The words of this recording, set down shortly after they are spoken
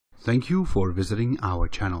Thank you for visiting our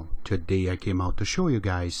channel. Today I came out to show you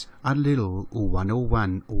guys a little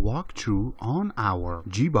 101 walkthrough on our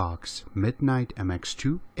G-Box Midnight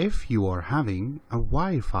MX2 if you are having a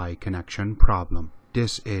Wi-Fi connection problem.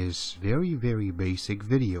 This is very basic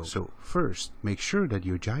video. So first, make sure that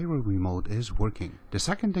your gyro remote is working. The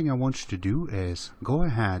second thing I want you to do is go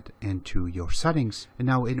ahead into your settings. And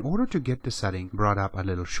now in order to get the setting, brought up a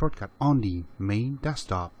little shortcut on the main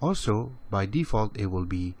desktop. Also, by default, it will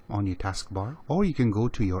be on your taskbar, or you can go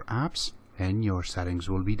to your apps and your settings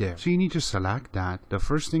will be there. So you need to select that. The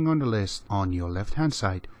first thing on the list on your left hand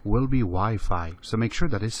side will be Wi-Fi. So make sure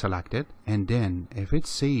that it's selected, and then if it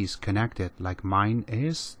says connected, like mine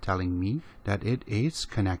is telling me that it is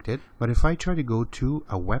connected, but if I try to go to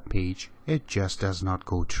a web page, it just does not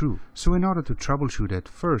go through. So in order to troubleshoot it,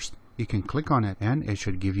 first you can click on it and it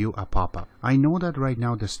should give you a pop-up. I know that right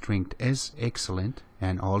now the strength is excellent,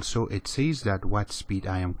 and also it says that what speed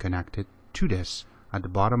I am connected to this. At the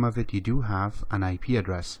bottom of it, you do have an IP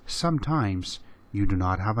address. Sometimes you do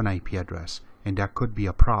not have an IP address, and that could be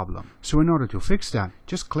a problem. So in order to fix that,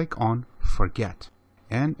 just click on forget,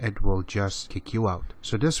 and it will just kick you out.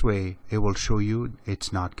 So this way, it will show you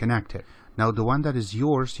it's not connected. Now the one that is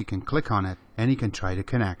yours, you can click on it and you can try to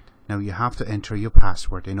connect. Now you have to enter your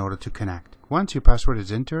password in order to connect. Once your password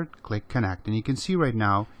is entered, click connect, and you can see right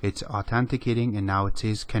now it's authenticating and now it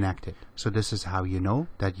says connected. So this is how you know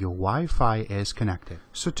that your Wi-Fi is connected.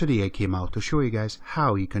 So today I came out to show you guys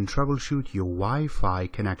how you can troubleshoot your Wi-Fi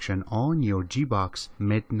connection on your G-Box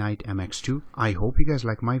Midnight MX2. I hope you guys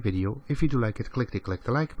like my video. If you do like it, click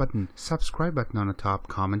the like button, subscribe button on the top,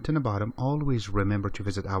 comment on the bottom. Always remember to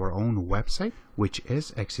visit our own website, which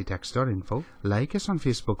is xctex.info. Like us on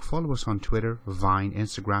Facebook, follow us on Twitter, Vine,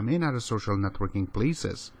 Instagram, and other social networking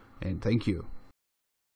places. And thank you.